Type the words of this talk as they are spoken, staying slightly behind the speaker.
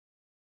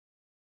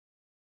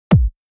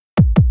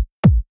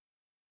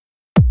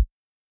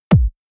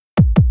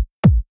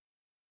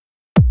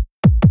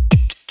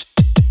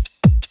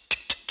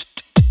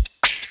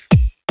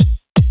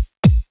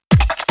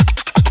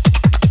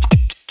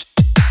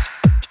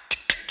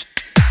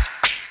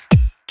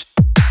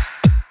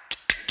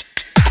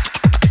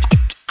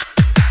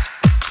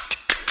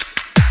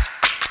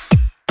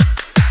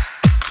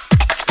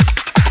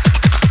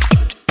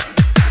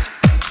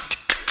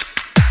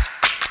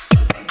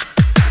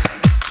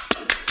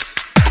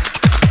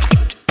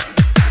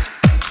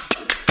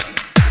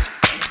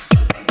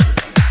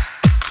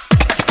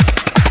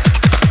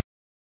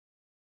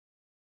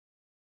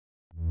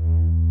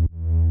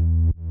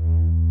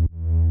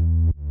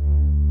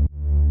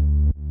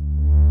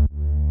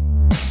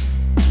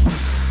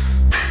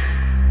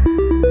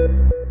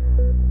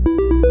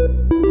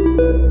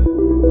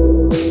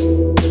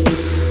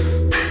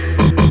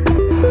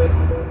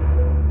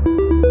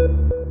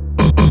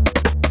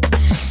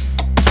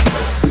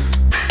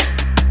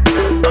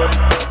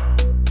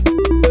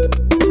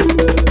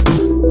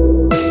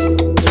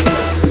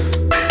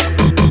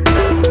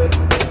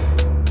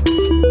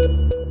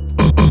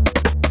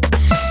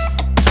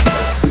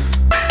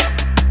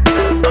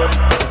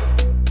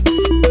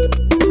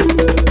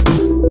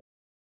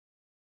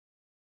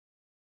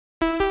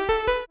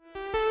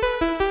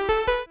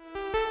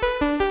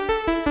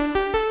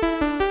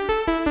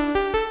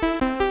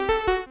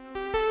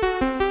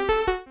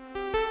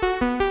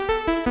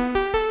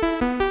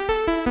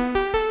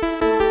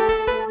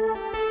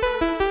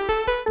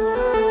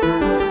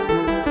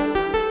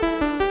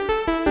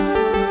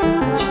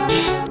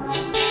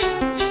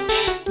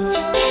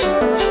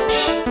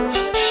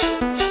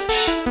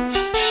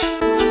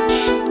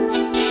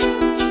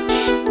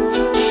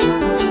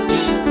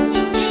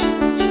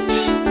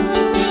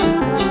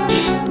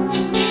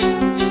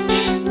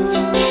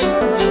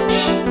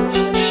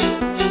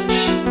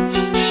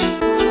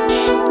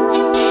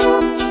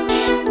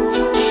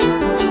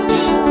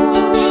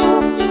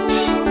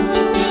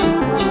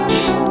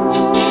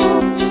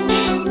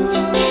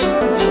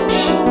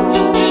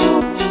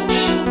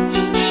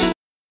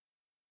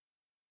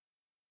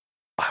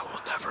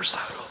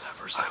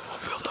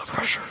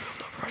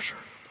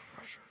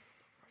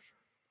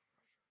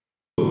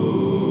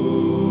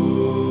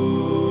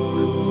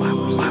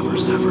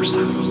never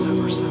settle.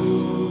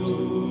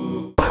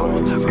 I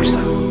will never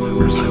settle. I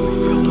will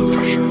feel the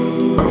pressure. I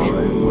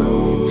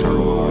will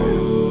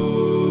survive.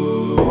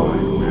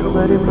 I will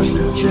let it run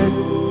the check.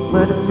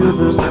 Let it feel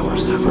the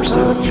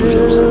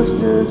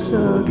consciousness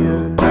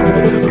again. I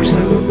will never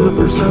settle. I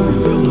will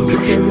feel the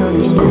pressure.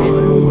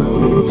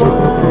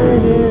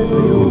 White in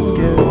your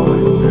skin.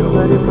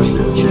 Let it run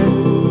the check.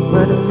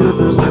 Let it feel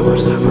the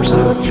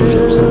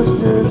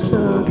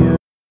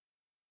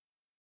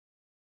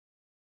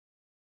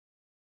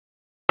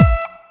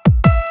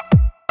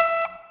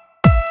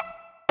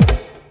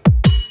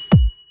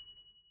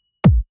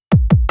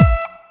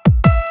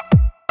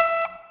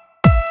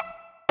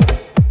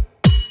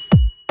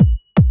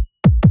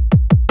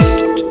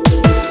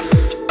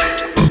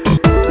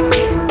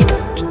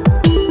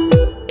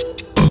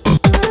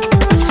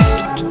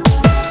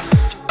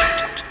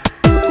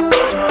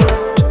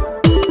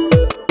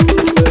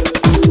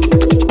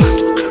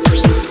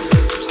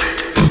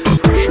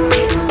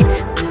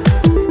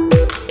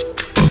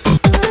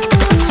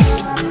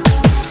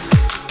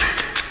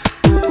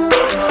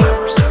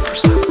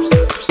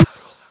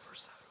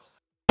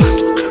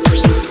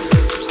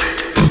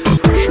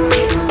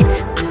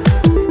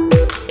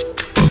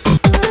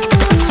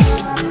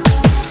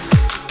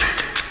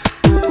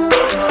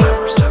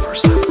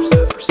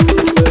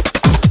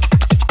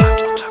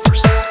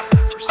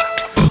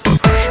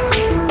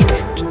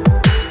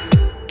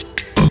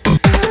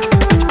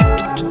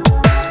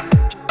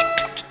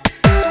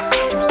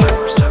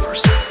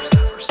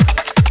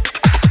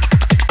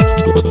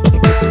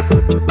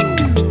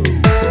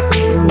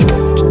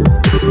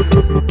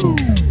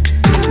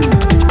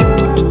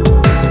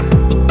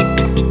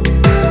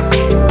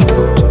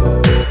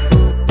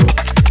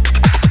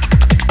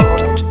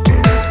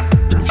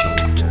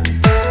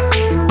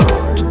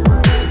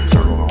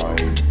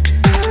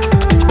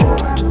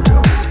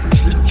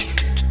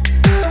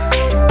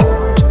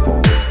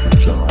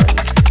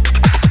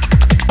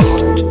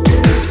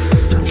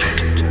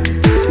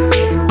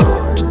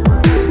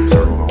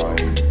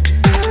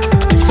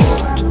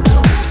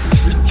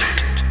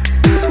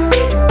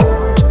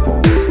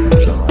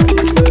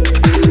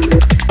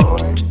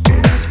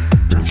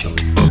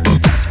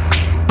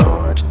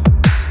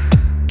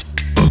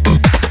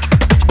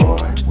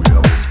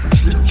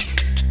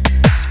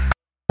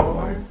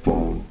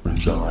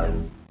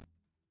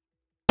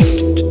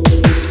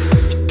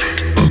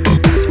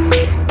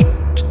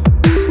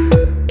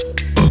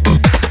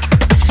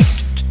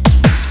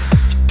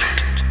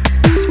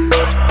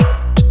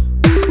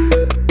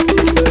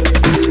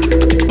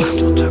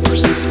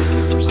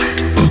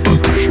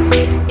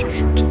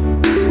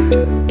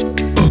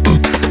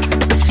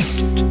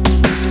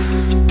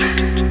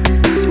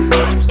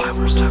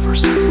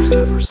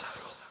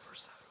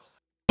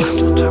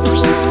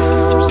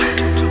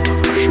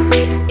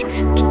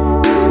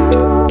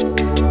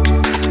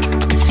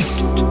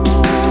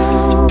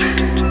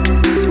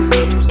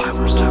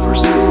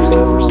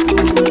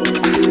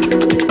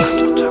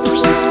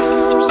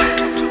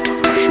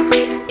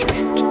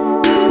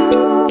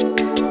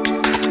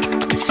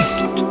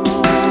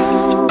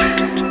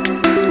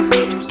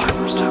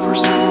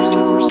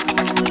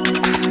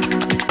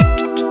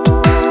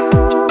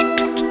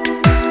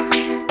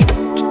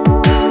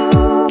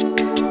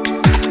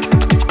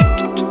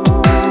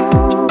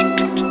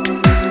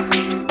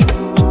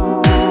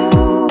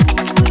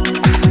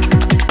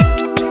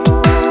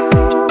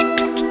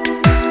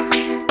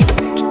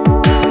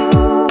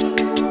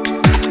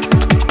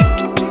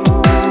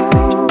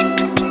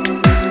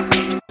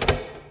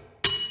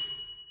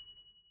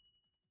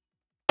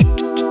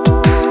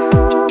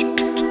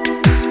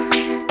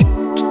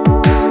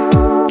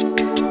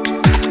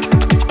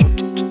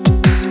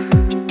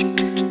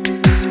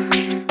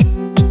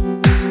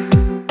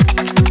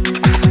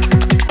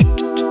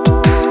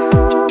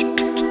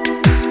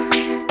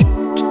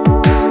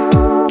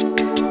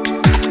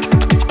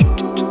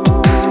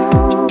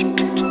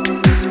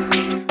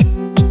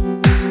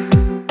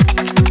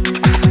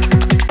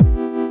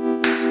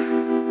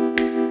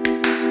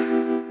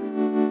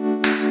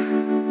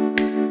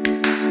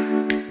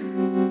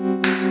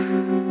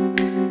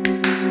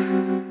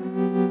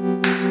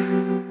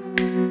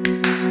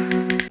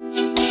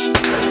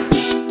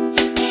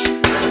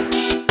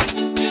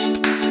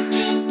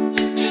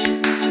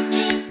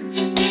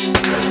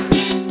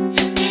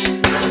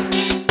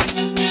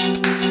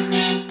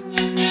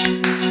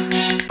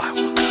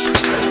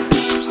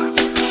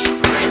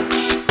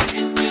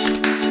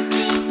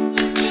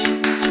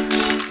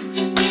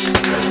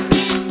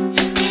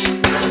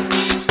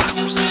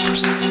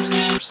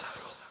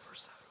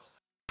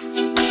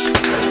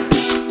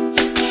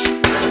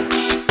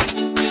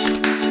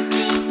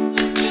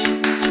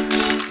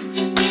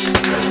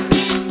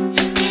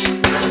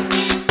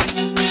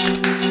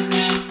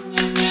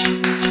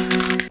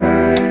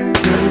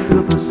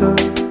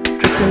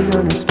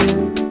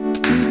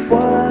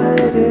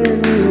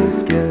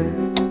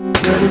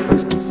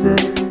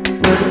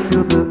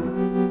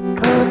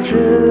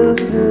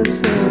consciousness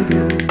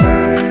again.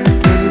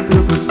 Can you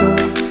feel the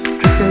sun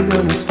dripping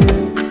on your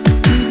skin?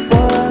 Deep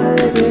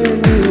white in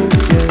your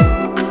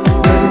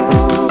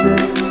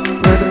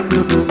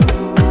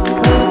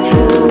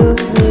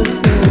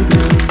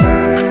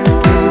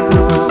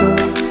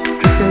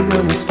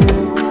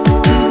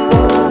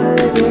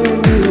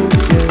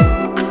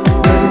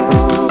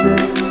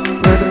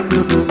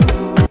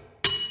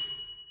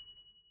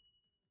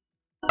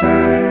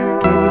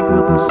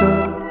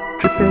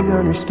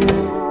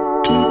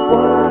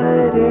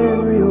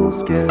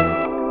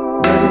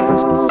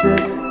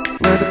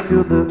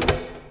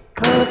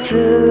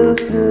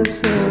consciousness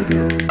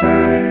again.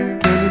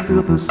 Can you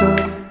feel the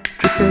sun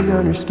dripping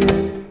on your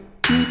skin?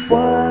 Deep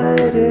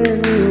white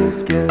and real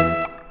skin.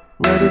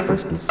 Let it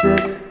rest and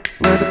sit,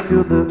 let it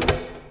feel the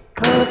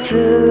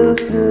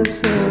consciousness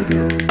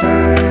again.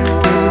 Can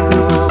you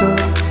feel the sun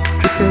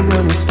dripping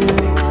on your skin?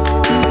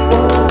 Deep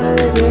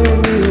white and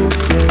real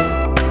skin.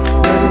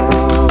 Let it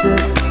rest and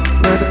sit,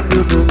 let it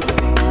feel the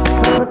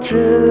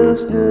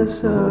consciousness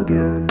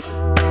again.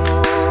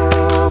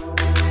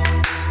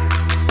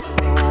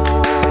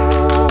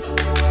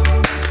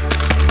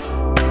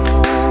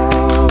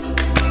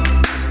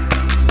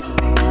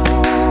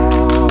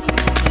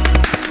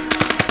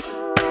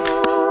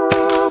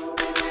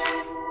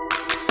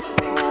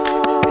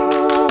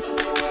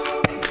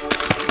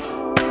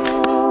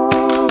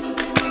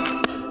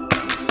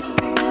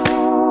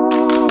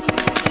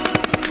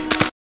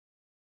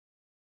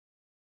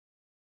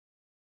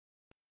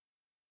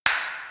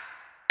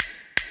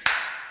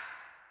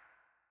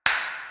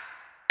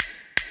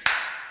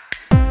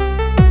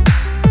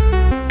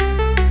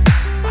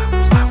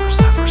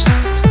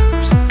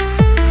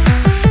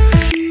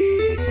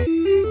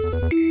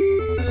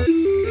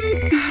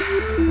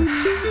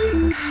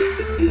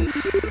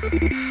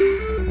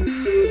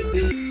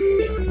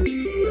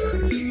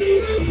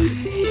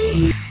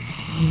 Thank you.